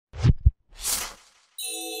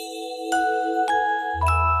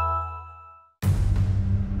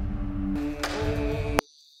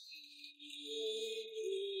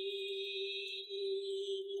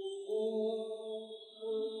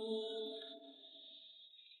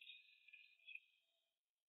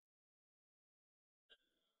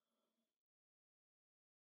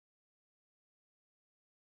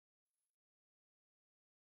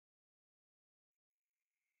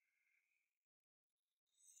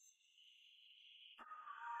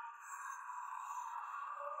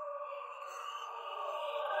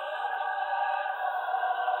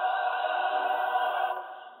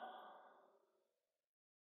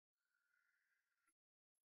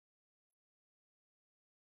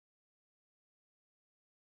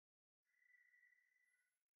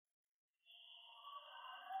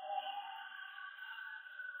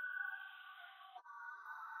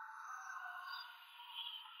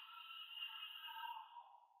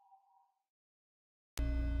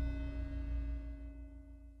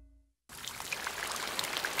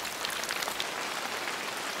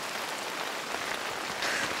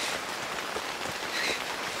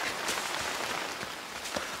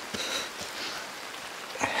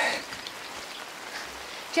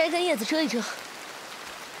摘根叶子遮一遮。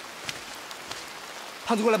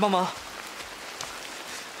胖子，过来帮忙。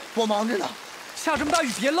我忙着呢。下这么大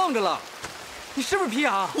雨，别愣着了。你是不是皮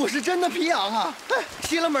痒？我是真的皮痒啊！哎，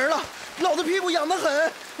熄了门了，老子屁股痒得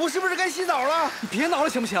很，我是不是该洗澡了？你别挠了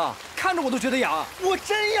行不行？看着我都觉得痒。我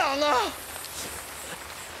真痒啊！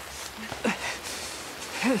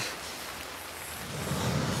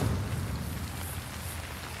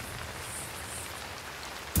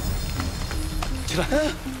起来！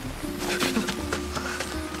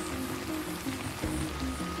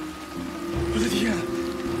我的天！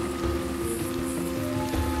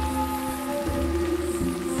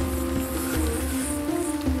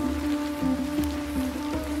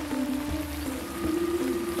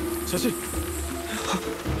小心！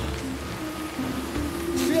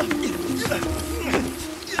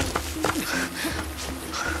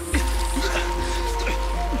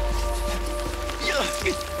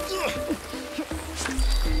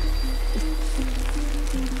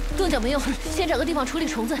跺脚没用，先找个地方处理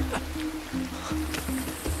虫子。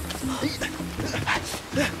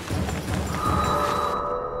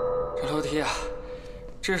这楼梯啊，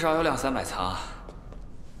至少有200-300层，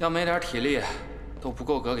要没点体力，都不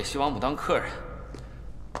够格给西王母当客人。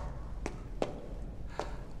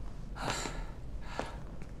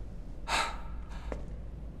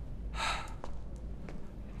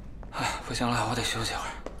不行了，我得休息会儿。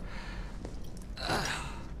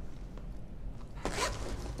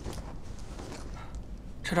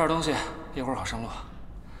吃点东西，一会儿好上路。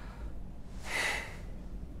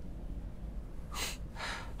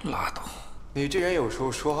拉倒！你这人有时候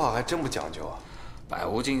说话还真不讲究啊。百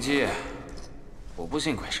无禁忌，我不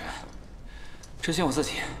信鬼神，只信我自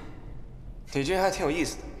己。你这人还挺有意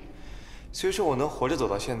思的。虽说我能活着走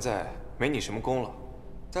到现在，没你什么功劳，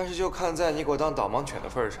但是就看在你给我当导盲犬的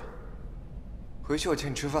份上，回去我请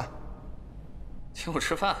你吃饭。请我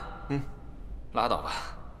吃饭？嗯，拉倒吧。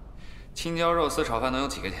青椒肉丝炒饭能有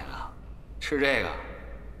几个钱啊？吃这个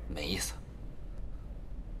没意思。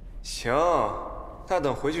行，那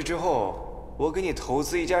等回去之后，我给你投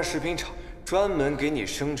资一家食品厂，专门给你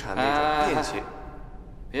生产那种便捷。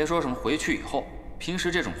别说什么回去以后，平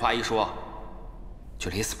时这种话一说，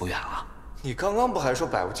就离死不远了。你刚刚不还说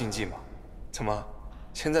百无禁忌吗？怎么，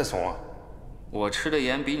现在怂了？我吃的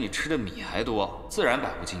盐比你吃的米还多，自然百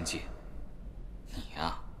无禁忌。你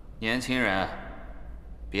呀，年轻人，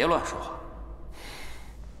别乱说话。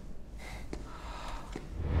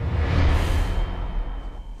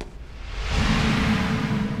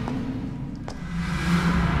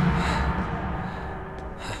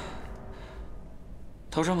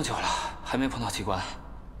都这么久了，还没碰到机关，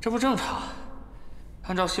这不正常？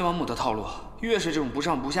按照西王母的套路，越是这种不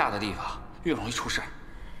上不下的地方，越容易出事。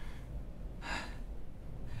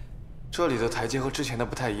这里的台阶和之前的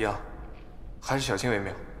不太一样，还是小心为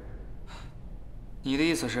妙。你的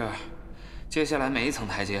意思是，接下来每一层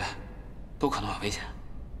台阶都可能有危险？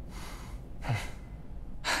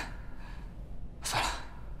算了，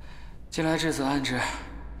既来之则安之，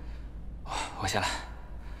我先来。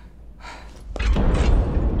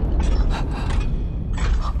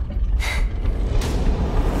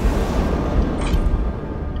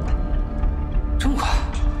这么快？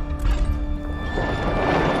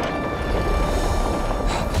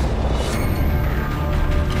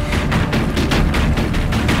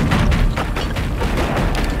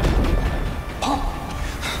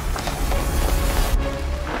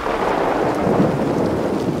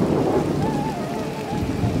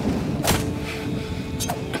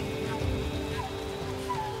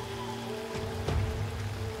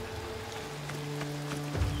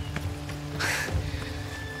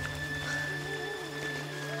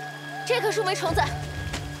这棵树没虫子。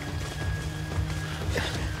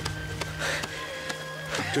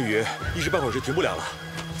这雨一时半会儿是停不了了，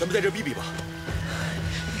咱们在这避避吧。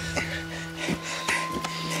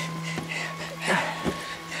哎呀，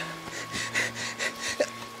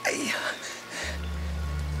哎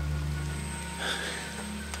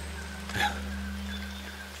呀，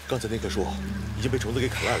刚才那棵树已经被虫子给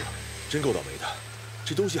砍烂了，真够倒霉的。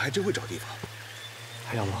这东西还真会找地方。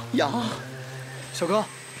还痒吗？痒。小哥，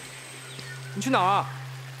你去哪儿啊？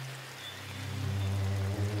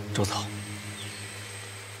找草。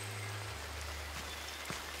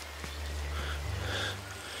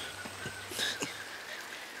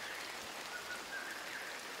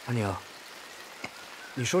阿宁，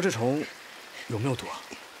你说这虫有没有毒啊？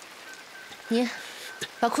你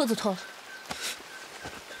把裤子脱了。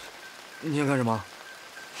你想干什么？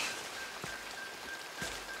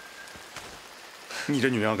你这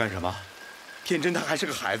女人要干什么？天真她还是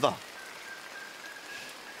个孩子。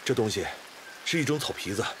这东西是一种草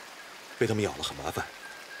皮子，被他们咬了很麻烦，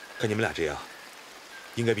看你们俩这样，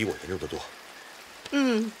应该比我严重得多。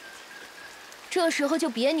嗯，这时候就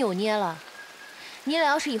别扭捏了。你俩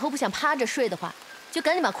要是以后不想趴着睡的话，就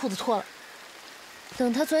赶紧把裤子脱了。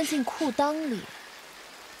等他钻进裤裆里，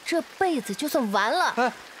这辈子就算完了。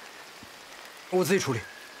哎，我自己处理。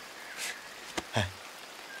哎，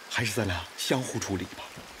还是咱俩相互处理吧。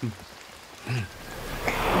嗯。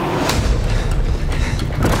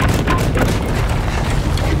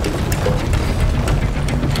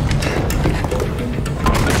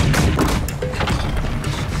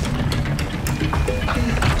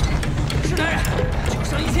是男人，就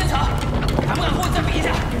剩1000层，敢不敢和我再比一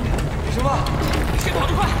下？比什么？谁跑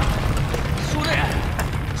得快？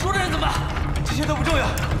输的人怎么办？这些都不重要，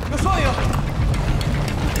要双赢。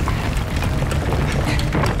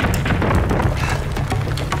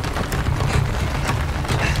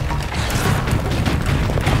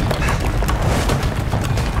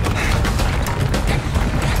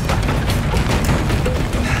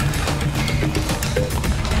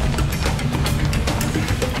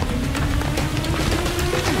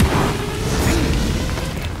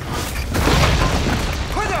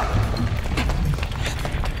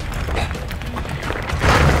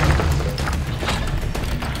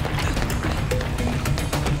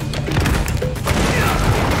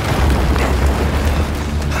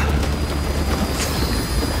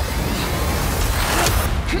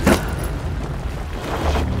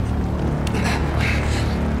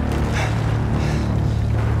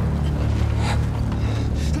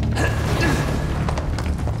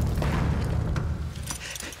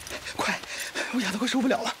受不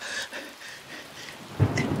了了！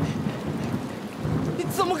你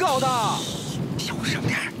怎么搞的？小声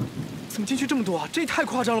点，怎么进去这么多啊？这也太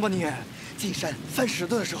夸张了吧你！进山翻石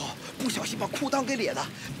头的时候，不小心把裤裆给裂了，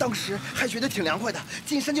当时还觉得挺凉快的，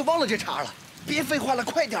进山就忘了这茬了。别废话了，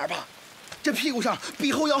快点吧！这屁股上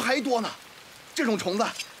比后腰还多呢。这种虫子，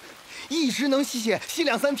一直能吸血吸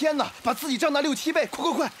2、3天呢，把自己胀大6、7倍，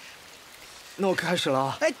快！那我开始了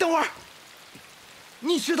啊！哎，等会儿，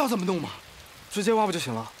你知道怎么弄吗？直接挖不就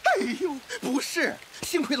行了？哎呦，不是，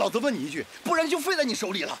幸亏老子问你一句，不然就废在你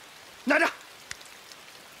手里了。拿着，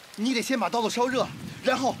你得先把刀子烧热，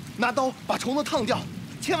然后拿刀把虫子烫掉，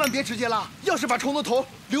千万别直接拉。要是把虫子头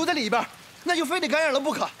留在里边，那就非得感染了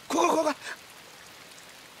不可。快！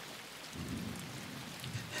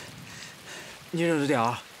你忍着点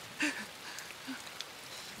啊！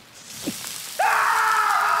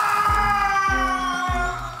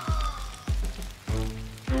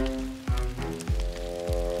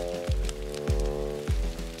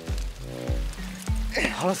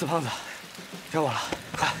好了，死胖子，该我了，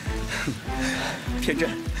快！天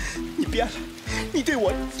真，你变了，你对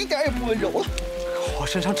我一点也不温柔了。我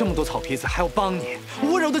身上这么多草皮子，还要帮你，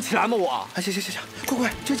我温柔得起来吗我？啊，行，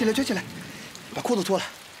快，撅起来，把裤子脱了。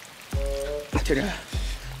天真，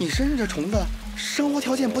你身上这虫子生活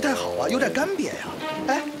条件不太好啊，有点干瘪呀。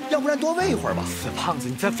哎，要不然多喂一会儿吧。死胖子，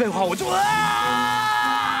你再废话我就……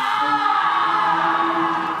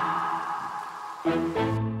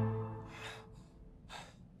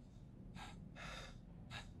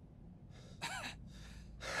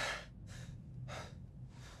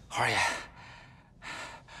花爷，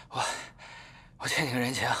我欠你个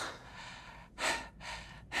人情，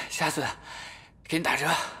下次给你打折。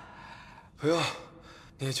不用，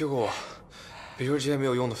你也救过我，别说这些没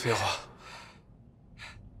有用的废话。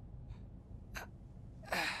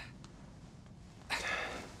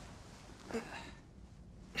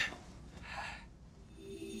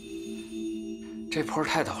这坡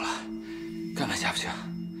太陡了，根本下不去。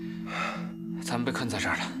咱们被困在这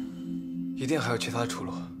儿了，一定还有其他的出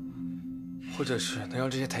路，或者是能让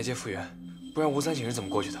这些台阶复原，不然吴三省是怎么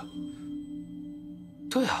过去的？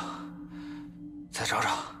对啊，再找找。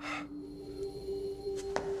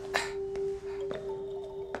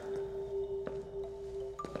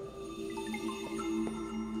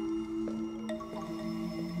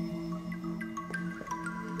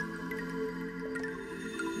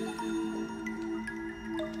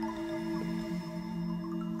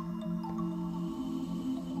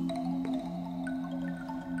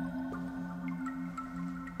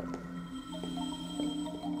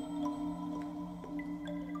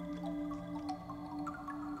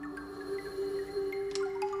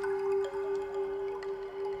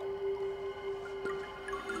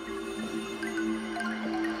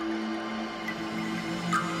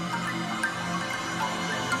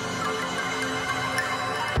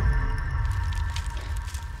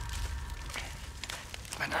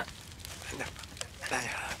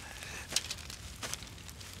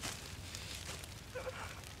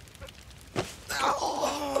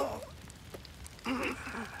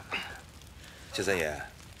谢三爷，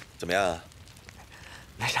怎么样啊？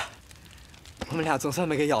没啥，我们俩总算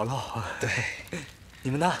没给咬漏。对，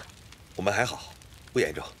你们呢？我们还好，不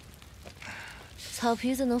严重。草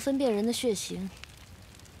皮子能分辨人的血型，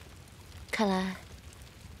看来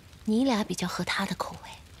你俩比较合他的口味。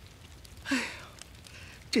哎呀，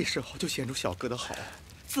这时候就显出小哥的好，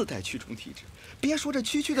自带驱虫体质。别说这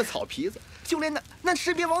区区的草皮子，就连那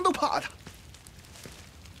识别王都怕他。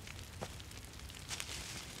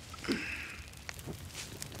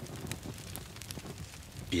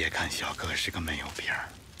别看小哥是个没有病儿，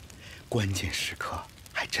关键时刻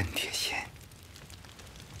还真贴心。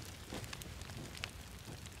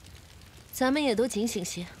咱们也都警醒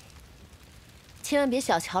些，千万别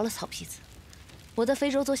小瞧了草皮子。我在非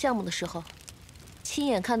洲做项目的时候，亲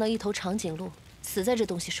眼看到一头长颈鹿死在这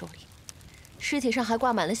东西手里，尸体上还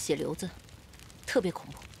挂满了血瘤子，特别恐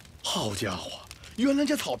怖。好家伙，原来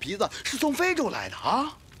这草皮子是从非洲来的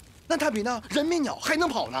啊！那它比那人面鸟还能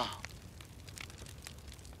跑呢。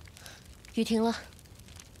雨停了，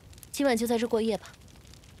今晚就在这过夜吧。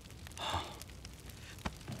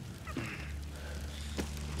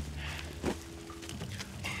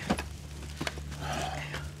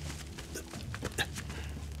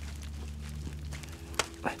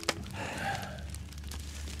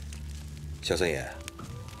小三爷，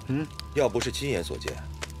要不是亲眼所见，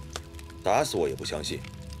打死我也不相信，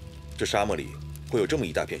这沙漠里会有这么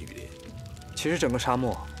一大片雨林。其实整个沙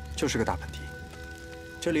漠就是个大盆地，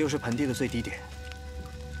这里又是盆地的最低点，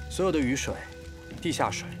所有的雨水、地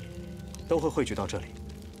下水都会汇聚到这里，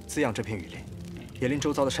滋养这片雨林，也令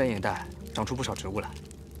周遭的山野带长出不少植物来。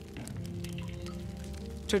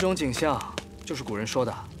这种景象就是古人说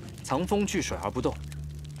的“藏风聚水而不动”，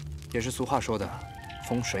也是俗话说的“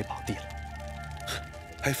风水宝地”了。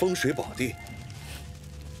还风水宝地，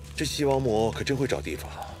这西王母可真会找地方。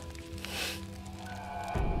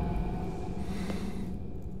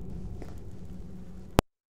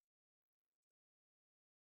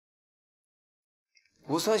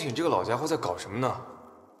吴三省这个老家伙在搞什么呢？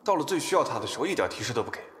到了最需要他的时候，一点提示都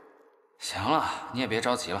不给。行了，你也别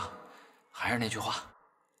着急了，还是那句话，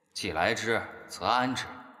既来之，则安之。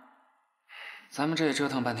咱们这也折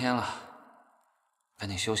腾半天了，赶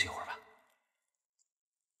紧休息一会儿吧。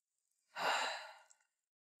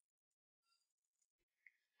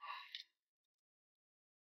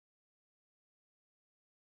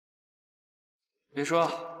别说，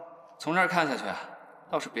从这儿看下去，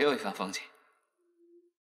倒是别有一番风情。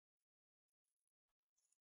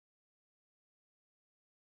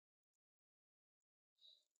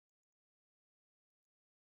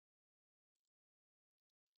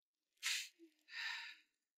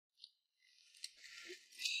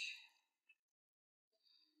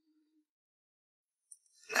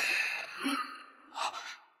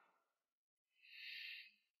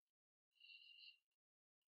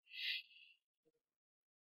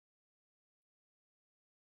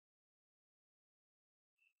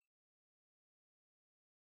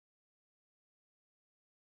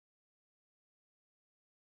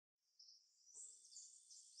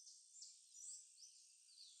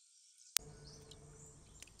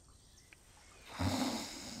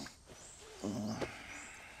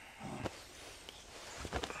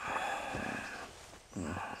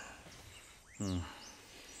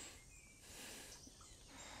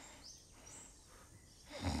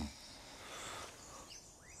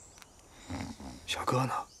小哥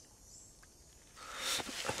呢？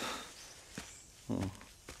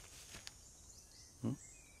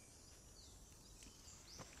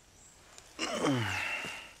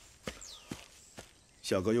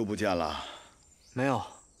小哥又不见了。没有，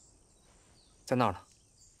在那儿呢。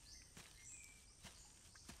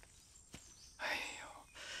哎呦，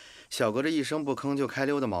小哥这一声不吭就开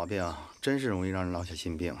溜的毛病，真是容易让人落下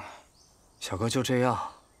心病啊。小哥就这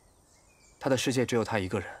样，他的世界只有他一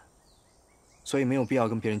个人，所以没有必要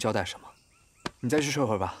跟别人交代什么。你再去睡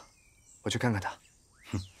会儿吧，我去看看他。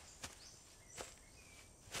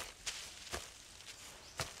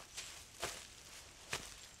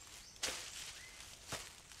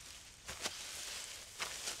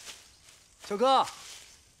小哥，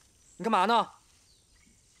你干嘛呢？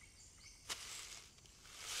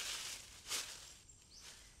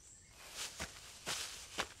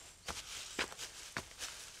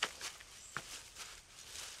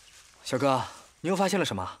小哥，你又发现了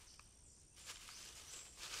什么？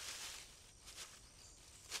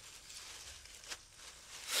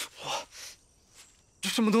哇，这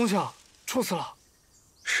什么东西啊！臭死了！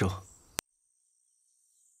蛇。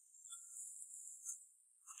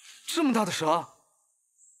这么大的蛇，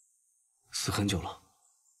死很久了。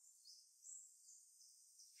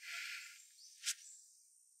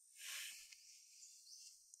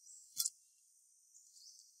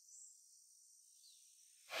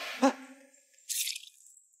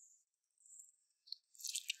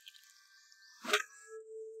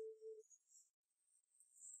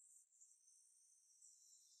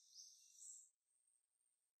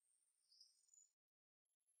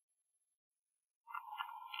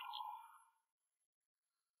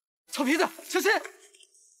草皮子，小心！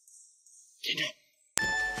天真。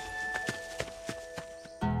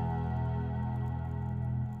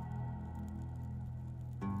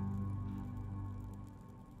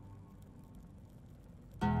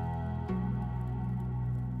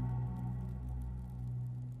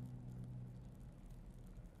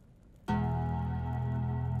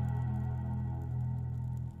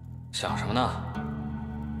想什么呢？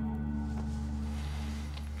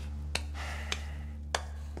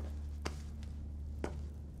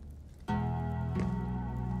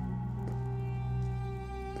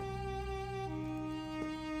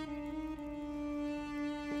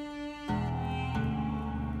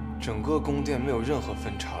整个宫殿没有任何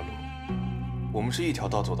分岔路，我们是一条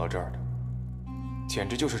道走到这儿的，简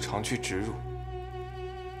直就是长驱直入。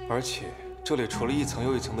而且这里除了一层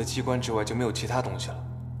又一层的机关之外，就没有其他东西了。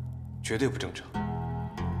 绝对不正常。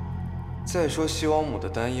再说西王母的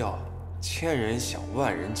丹药，千人想，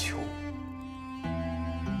万人求，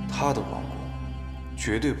她的王国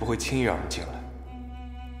绝对不会轻易让人进来。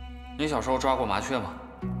你小时候抓过麻雀吗？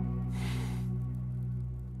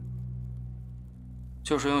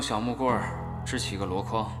就是用小木棍支起一个箩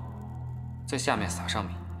筐，在下面撒上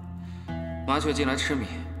米，麻雀进来吃米，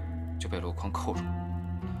就被箩筐扣住。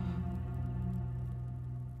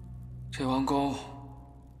这王宫。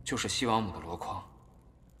 就是西王母的箩筐，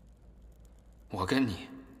我跟你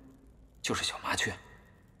就是小麻雀。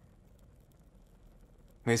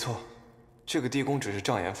没错，这个地宫只是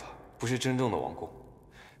障眼法，不是真正的王宫。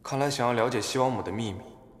看来想要了解西王母的秘密，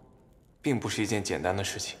并不是一件简单的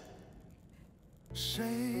事情。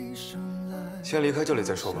先离开这里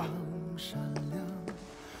再说吧。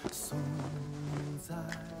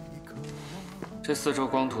这四周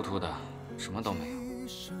光秃秃的，什么都没有。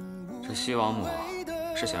这西王母。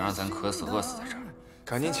 是想让咱渴死、饿死在这儿。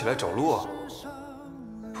赶紧起来找路啊！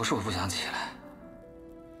不是我不想起来，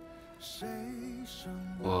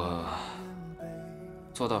我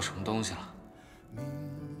做到什么东西了？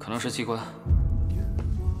可能是机关。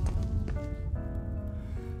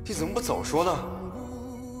你怎么不早说呢？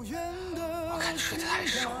我看你睡得太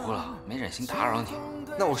熟了，没忍心打扰你。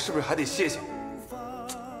那我是不是还得谢谢你？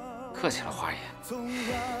客气了，花爷。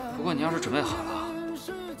不过你要是准备好了，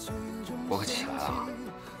我可起来了啊。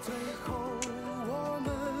 最后我们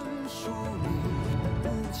属你无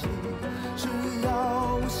情，只要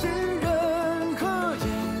信任和依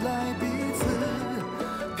赖彼此，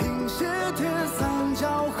拼写铁三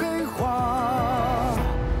角黑画。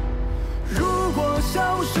如果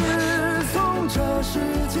消失从这世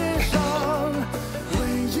界上，唯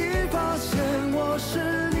一发现我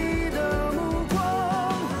是你的目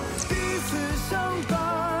光，彼此相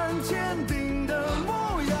伴，坚定的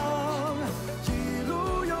模样。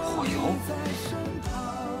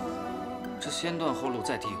 这先断后录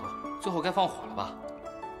再递我，最后该放火了吧？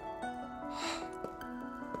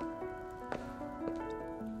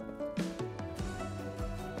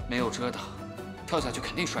没有遮挡，跳下去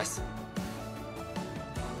肯定摔死。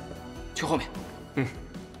去后面。嗯。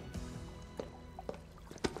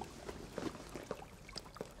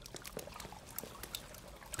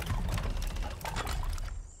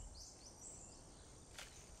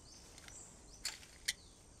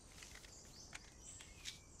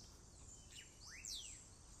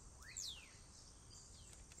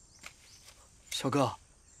小哥，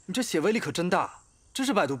你这血威力可真大，真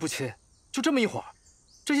是百毒不侵。就这么一会儿，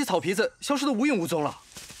这些草皮子消失得无影无踪了。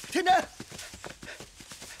天真，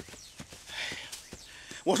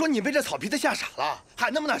我说你被这草皮子吓傻了，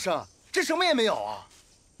喊那么大声，这什么也没有啊！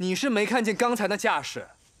你是没看见刚才那架势，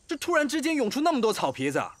这突然之间涌出那么多草皮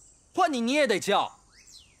子，换你也得叫。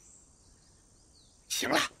行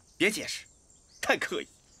了，别解释，太刻意。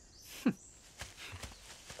哼，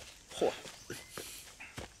嚯！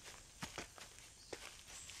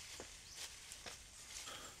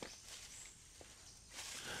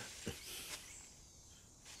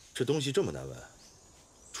 这东西这么难闻，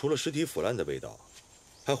除了尸体腐烂的味道，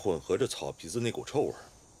还混合着草皮子那股臭味。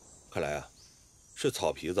看来啊，是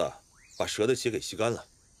草皮子把蛇的血给吸干了。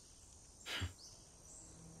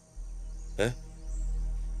哎，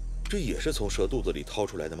这也是从蛇肚子里掏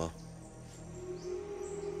出来的吗？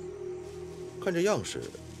看这样式，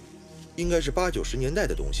应该是80、90年代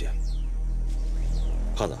的东西。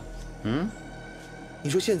胖子，你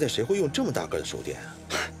说现在谁会用这么大个的手电啊？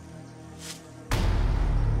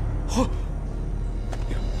嚯！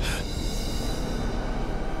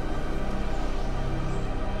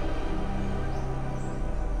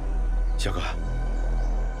小哥，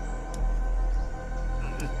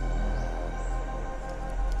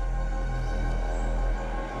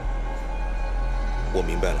我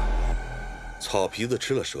明白了，草皮子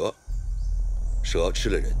吃了蛇，蛇吃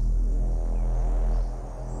了人。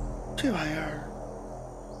这玩意儿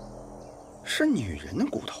是女人的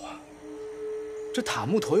骨头啊！这塔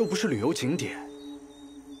木陀又不是旅游景点，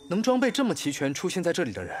能装备这么齐全出现在这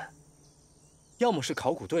里的人，要么是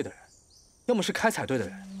考古队的人，要么是开采队的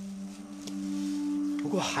人。不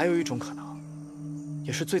过还有一种可能，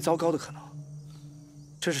也是最糟糕的可能，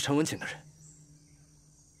这是陈文锦的人。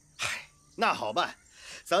嗨，那好办，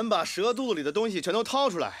咱们把蛇肚子里的东西全都掏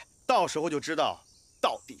出来，到时候就知道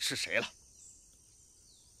到底是谁了。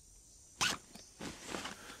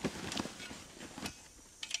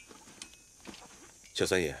小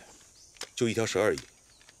三爷，就一条蛇而已，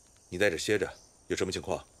你在这歇着，有什么情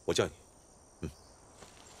况我叫你。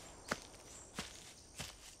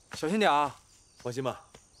小心点啊！放心吧。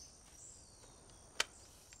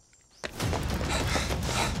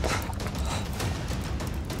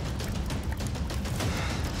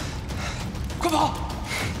快跑！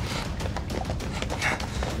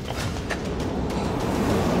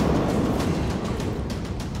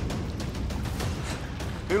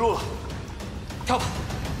没路了，跳吧！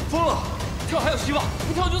疯了，跳还有希望，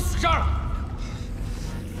不跳就死这儿了。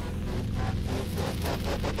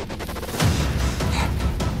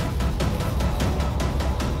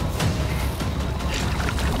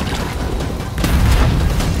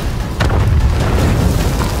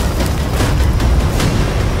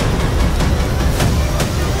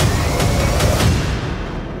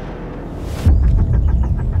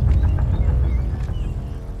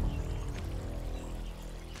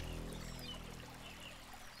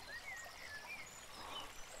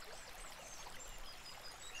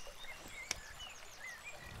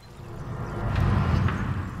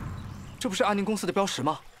这不是安宁公司的标识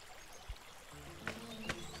吗？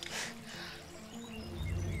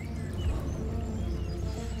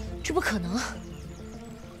这不可能啊！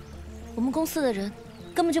我们公司的人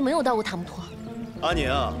根本就没有到过塔木托。阿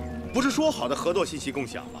宁，不是说好的合作信息共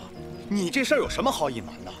享吗？你这事儿有什么好隐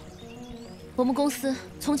瞒的？我们公司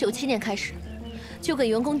从97年开始，就给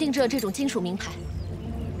员工定制了这种金属名牌，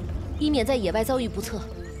以免在野外遭遇不测，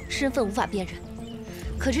身份无法辨认。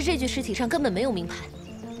可是这具尸体上根本没有名牌。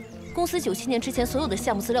公司97年之前所有的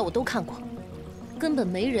项目资料我都看过，根本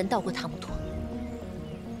没人到过塔木托。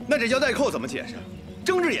那这胶带扣怎么解释？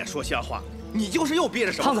睁着眼说瞎话，你就是又憋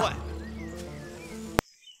着什么坏？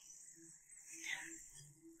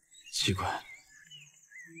奇怪，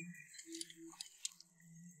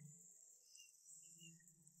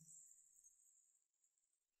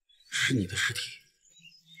是你的尸体。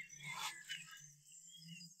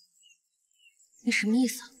你什么意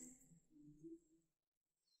思？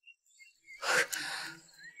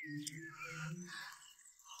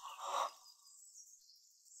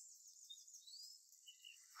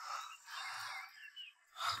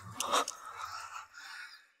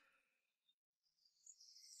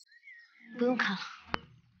不用看了，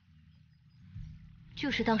就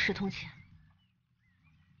是当10铜钱，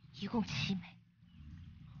一共7枚。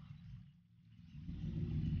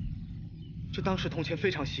这当时铜钱非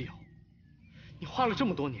常稀有，你花了这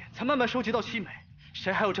么多年才慢慢收集到7枚，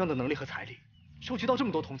谁还有这样的能力和财力，收集到这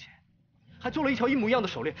么多铜钱，还做了一条一模一样的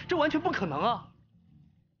手链？这完全不可能啊！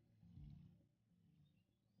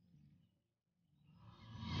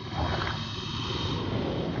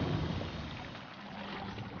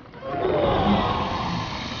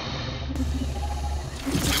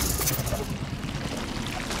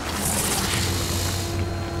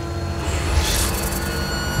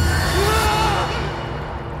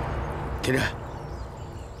田震，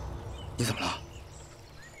你怎么了？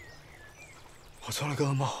我做了个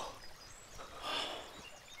噩梦。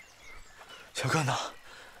小哥呢？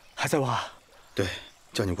还在挖？对，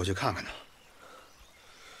叫你过去看看呢。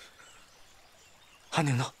阿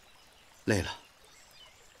宁呢？累了，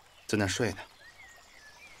在那睡呢。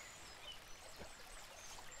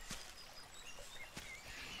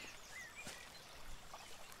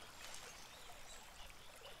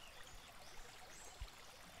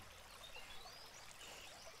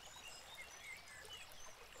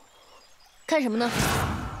看什么呢？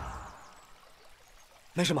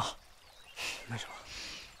没什么，没什么。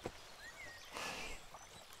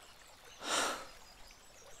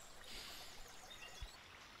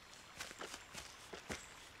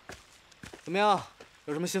怎么样？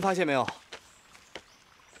有什么新发现没有？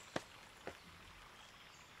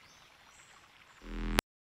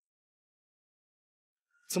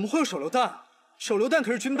怎么会有手榴弹？手榴弹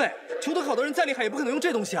可是军备，裘德考的人再厉害也不可能用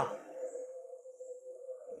这东西啊！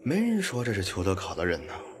没人说这是裘德考的人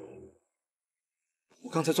呢。我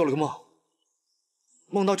刚才做了个梦，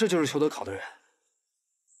梦到这就是裘德考的人。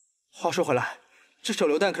话说回来，这手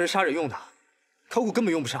榴弹可是杀人用的，考古根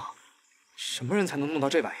本用不上。什么人才能弄到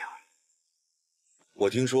这玩意儿？我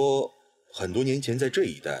听说很多年前在这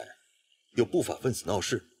一带有不法分子闹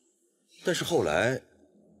事，但是后来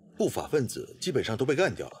不法分子基本上都被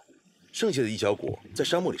干掉了，剩下的一小股在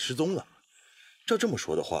沙漠里失踪了。照这么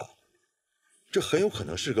说的话，这很有可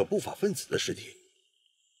能是个不法分子的尸体。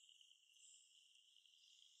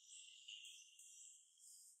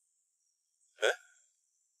哎，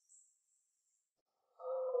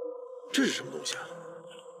这是什么东西啊？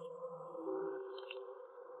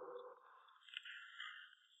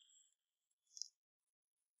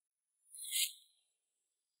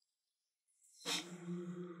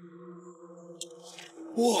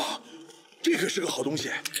哇，这可是个好东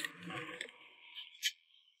西，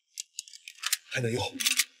还能用，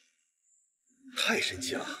太神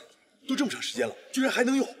奇了！都这么长时间了，居然还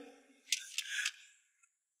能用。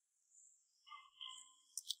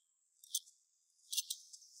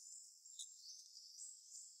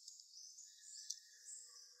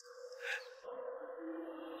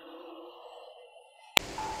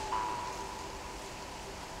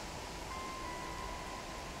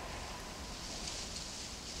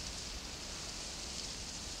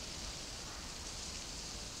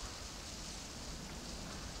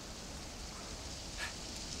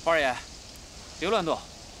花爷，别乱动，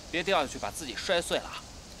别掉下去把自己摔碎了。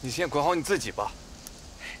你先管好你自己吧。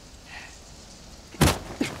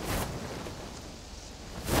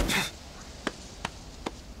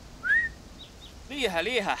厉害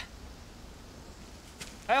厉害！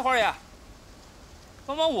哎，花爷，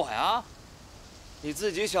帮帮我呀！你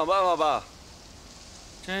自己想办法吧。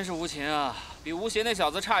真是无情啊，比吴邪那小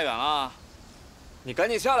子差远了。你赶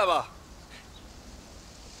紧下来吧。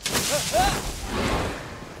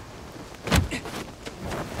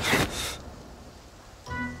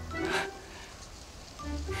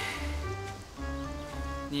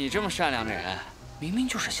你这么善良的人，明明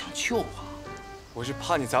就是想救我。我是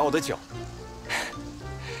怕你砸我的脚。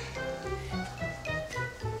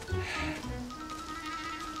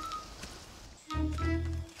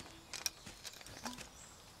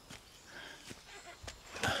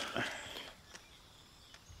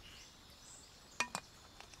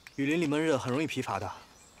雨林里闷热，很容易疲乏的。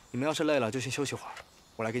你们要是累了，就先休息会儿，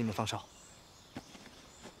我来给你们放哨。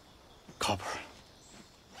靠谱。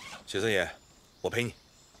雪森爷，我陪你。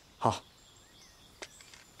好。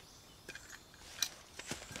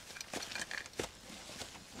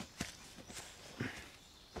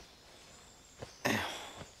哎呦，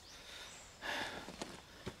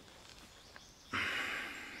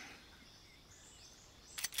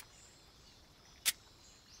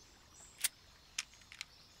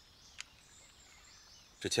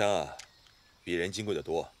这枪啊，比人金贵得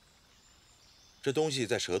多。这东西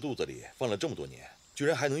在蛇肚子里放了这么多年，居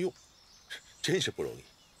然还能用，真是不容易。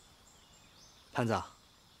潘子，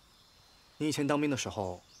你以前当兵的时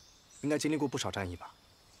候，应该经历过不少战役吧？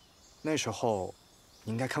那时候，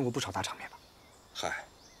你应该看过不少大场面吧？嗨，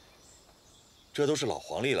这都是老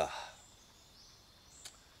黄历了。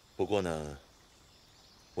不过呢，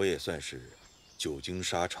我也算是久经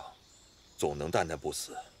沙场，总能淡淡不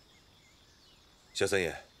死。小三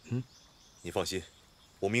爷，你放心，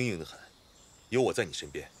我命硬得很，有我在你身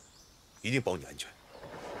边，一定保你安全。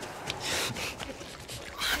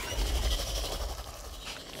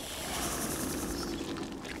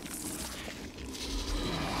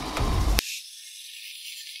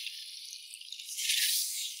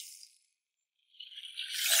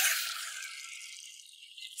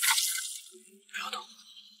不要动，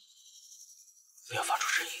不要发出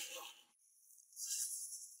声音，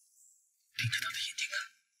盯着他的眼睛看。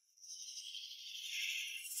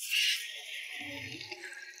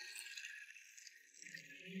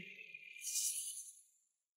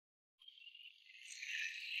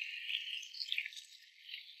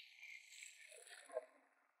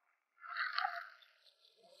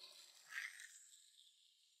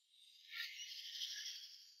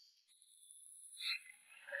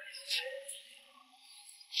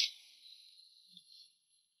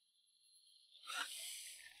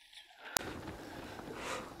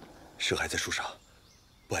蛇还在树上，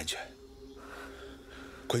不安全。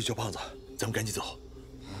快去叫胖子，咱们赶紧走。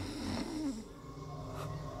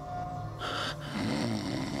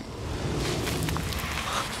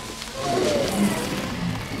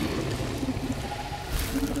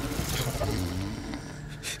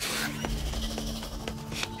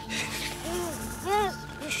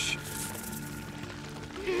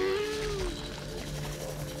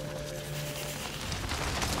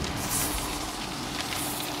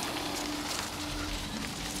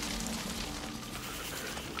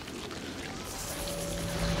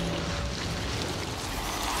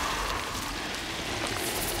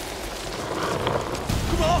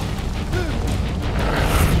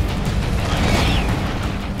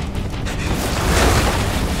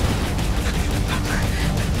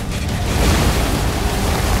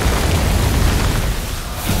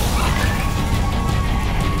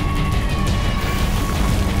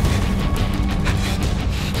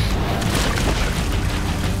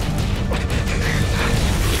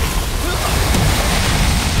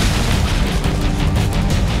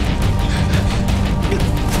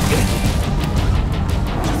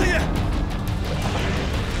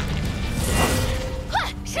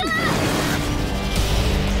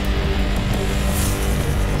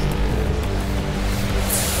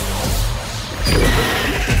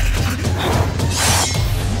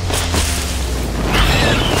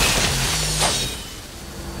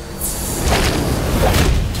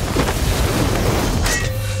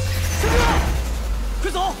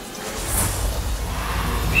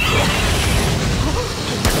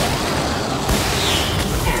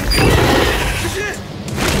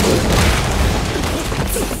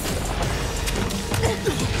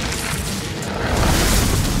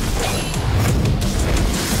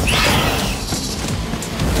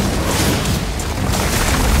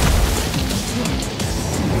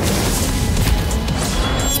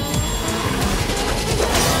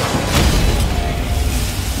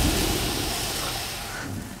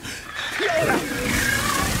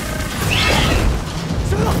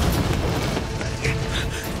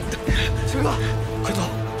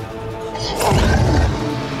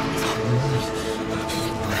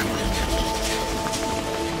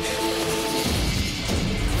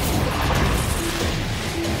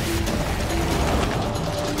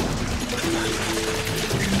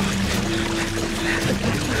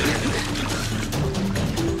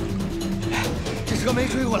蛇没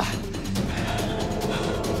追过来。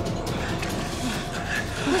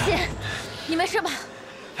吴邪，你没事吧？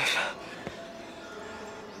没事。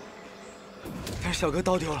但是小哥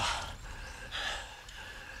刀丢了。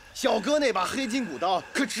小哥那把黑金骨刀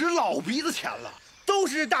可值老鼻子钱了，都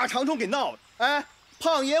是大长虫给闹的。哎，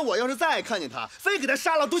胖爷，我要是再看见他，非给他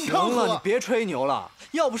杀了炖汤喝。行了，你别吹牛了。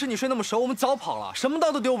要不是你睡那么熟，我们早跑了，什么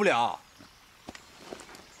刀都丢不了。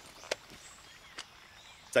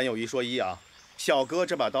咱有一说一啊，小哥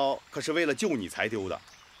这把刀可是为了救你才丢的。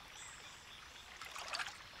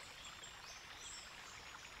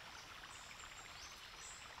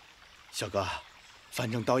小哥，反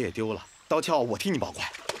正刀也丢了，刀鞘我替你保管。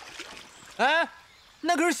哎，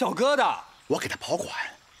那可是小哥的，我给他保管，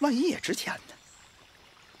万一也值钱呢。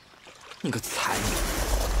你个残忍！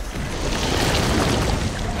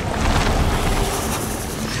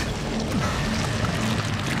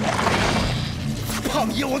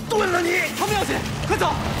胖爷，我炖了你！他们要紧，快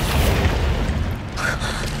走！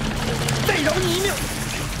再饶你一命！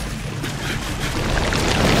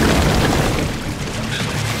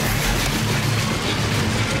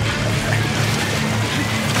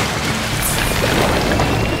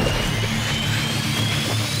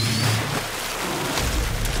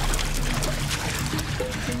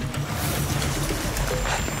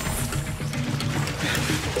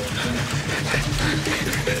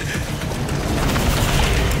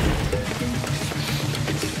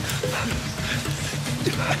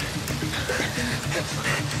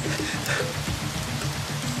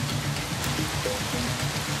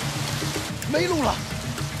没路了，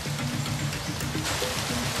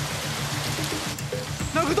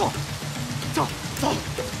那儿个洞，走，走，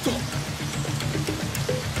走。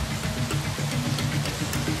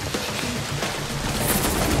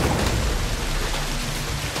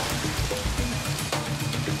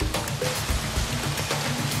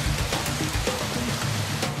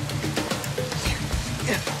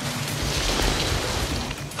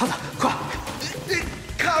胖子，快！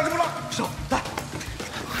卡住了，手来。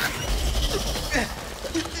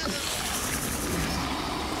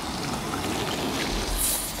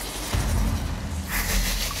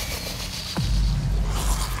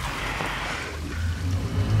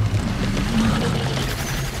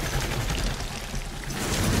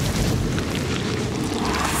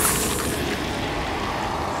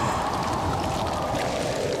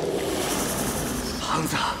胖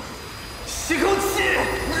子，吸口气。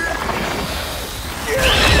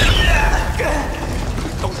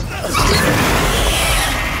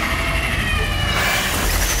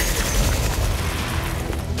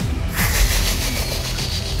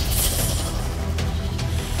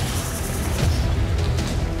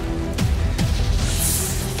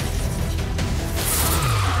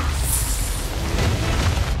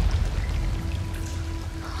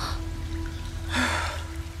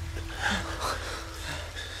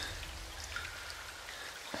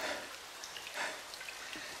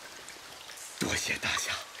多谢大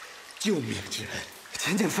侠救命之恩，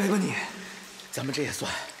减减肥吧你。咱们这也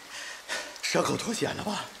算蛇口脱险了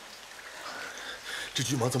吧？这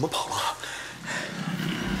巨蟒怎么跑了？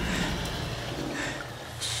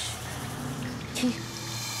听，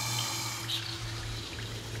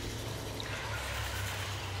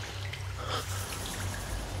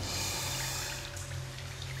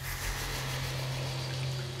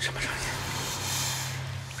什么声音？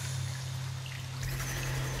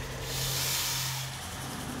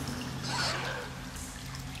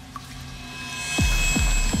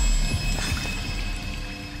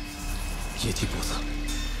液体脖子。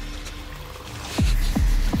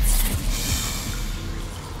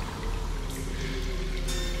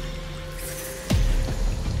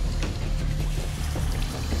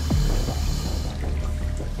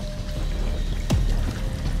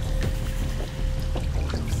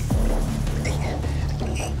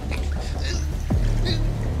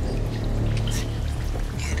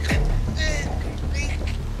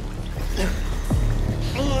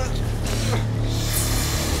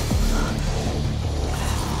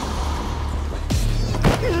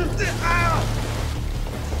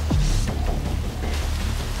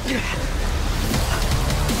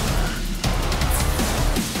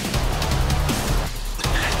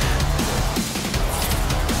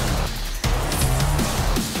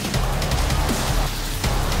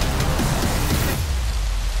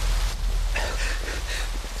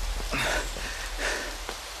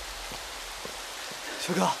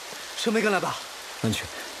小哥，蛇没跟来吧？安全。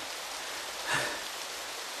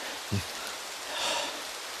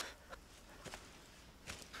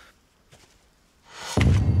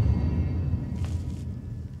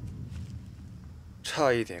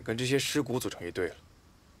差一点跟这些尸骨组成一队了。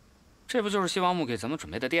这不就是西王母给咱们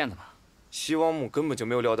准备的垫子吗？西王母根本就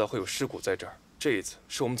没有料到会有尸骨在这儿，这一次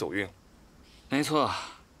是我们走运了。没错。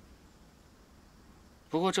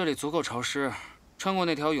不过这里足够潮湿，穿过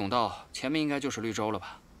那条甬道，前面应该就是绿洲了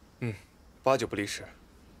吧？嗯，8九不离十。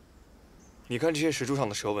你看这些石柱上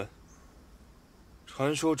的蛇纹。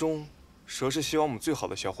传说中，蛇是西王母最好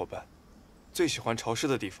的小伙伴，最喜欢潮湿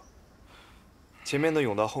的地方。前面的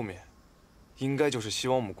甬道后面，应该就是西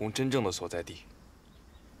王母宫真正的所在地。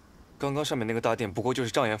刚刚上面那个大殿不过就是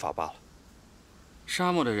障眼法罢了。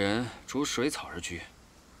沙漠的人逐水草而居，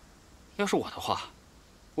要是我的话，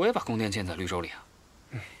我也把宫殿建在绿洲里啊。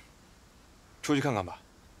出去看看吧，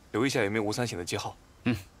留意一下有没有吴三省的记号。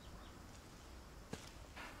嗯。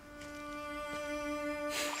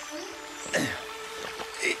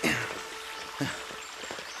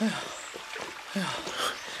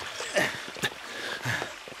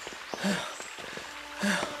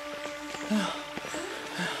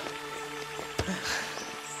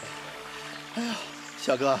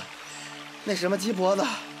小哥，那什么鸡脖子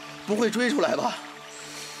不会追出来吧？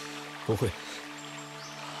不会。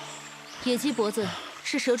野鸡脖子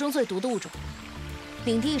是蛇中最毒的物种，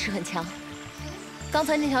领地意识很强。刚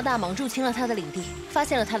才那条大蟒入侵了它的领地，发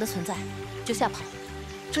现了它的存在，就吓跑。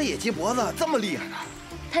这野鸡脖子这么厉害呢？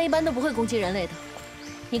它一般都不会攻击人类的，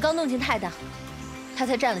你刚动静太大，它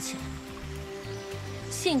才站了起来。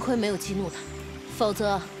幸亏没有激怒它，否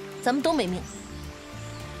则咱们都没命。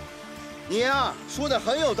你呀，说的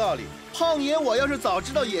很有道理。胖爷，我要是早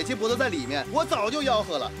知道野鸡脖子在里面，我早就吆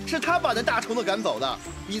喝了。是他把那大虫子赶走的。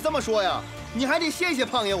你这么说呀，你还得谢谢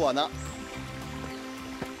胖爷我呢。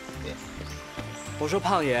我说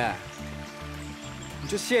胖爷，你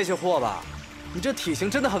就卸卸货吧，你这体型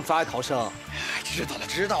真的很妨碍逃生。知道了，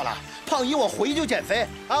知道了。胖爷，我回去就减肥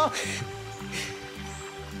啊。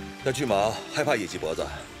那巨蟒害怕野鸡脖子，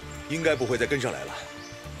应该不会再跟上来了。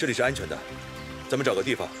这里是安全的，咱们找个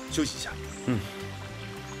地方休息一下。嗯。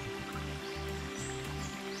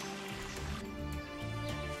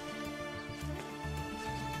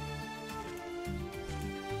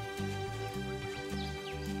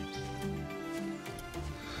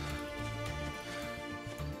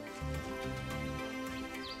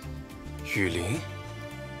雨林，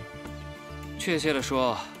确切的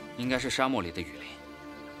说，应该是沙漠里的雨林。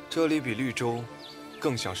这里比绿洲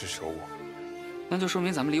更像是蛇窝，那就说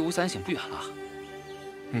明咱们离吴三省不远了。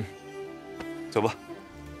嗯，走吧。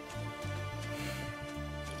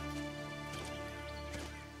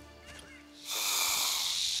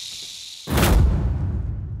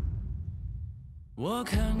我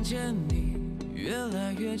看见你越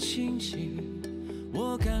来越清晰。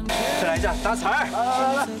再来一下打彩儿，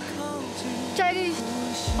来。摘个，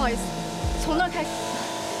不好意思，从那儿开始。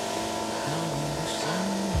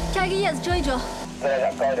摘个叶子遮一遮。再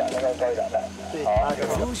来点高一点，再高一点，来。对，好，好，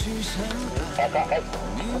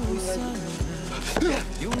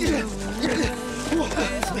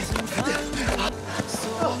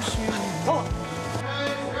走。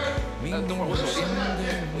等会儿我手机。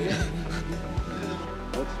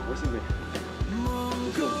我信不？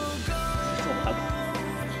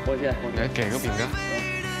我先，来给个饼干。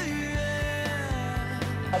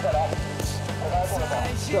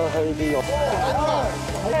这还一定有。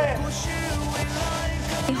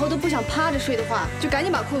以后都不想趴着睡的话，就赶紧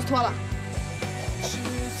把裤子脱了。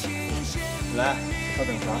来，稍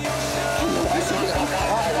等一下。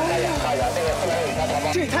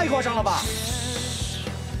这也太夸张了吧！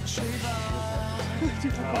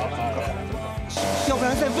要不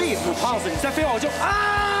然再喂死胖子，你再非要我就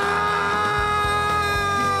啊！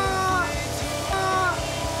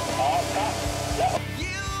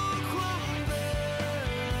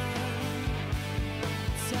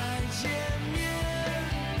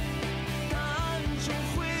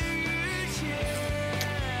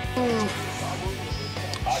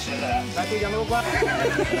来，队长给我关！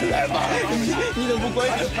来吧，你怎么不关？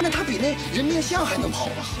那他比那人面像还能跑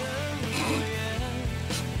吗？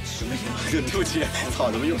对不起，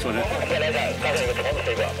操，怎么又说这？再来一下，刚才有个虫子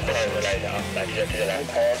飞过，再来我们来一下啊，来直接来。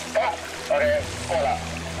OK， 过了。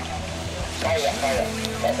高一点，高一点，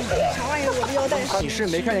老不对啊。啥玩意儿？我的腰带。你是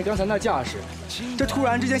没看见刚才那架势，这突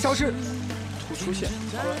然之间消失，出现，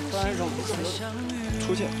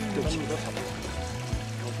出现，对不起。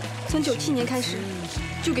从97年开始，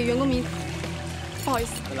就给员工名。不好意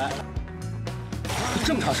思。来，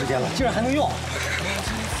这么长时间了，竟然还能用。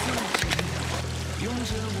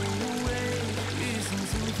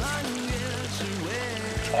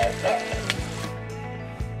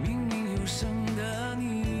明明有生的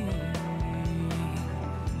你，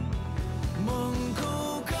梦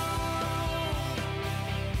够高，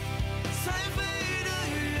才飞得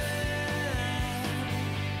远。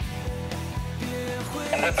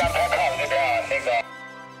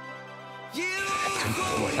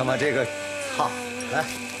我他妈这个，操！来，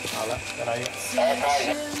好了，再来一个。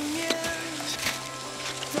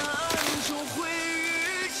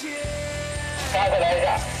再来一下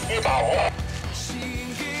，150。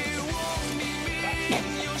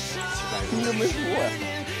你怎么没输啊？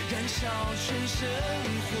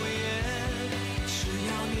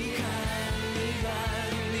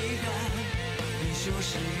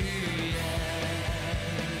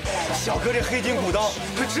小哥这黑金古刀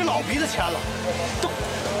可值老鼻子钱了，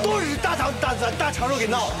都是大肠肉给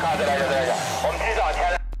闹的。看起来就这个，我们机长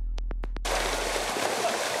前。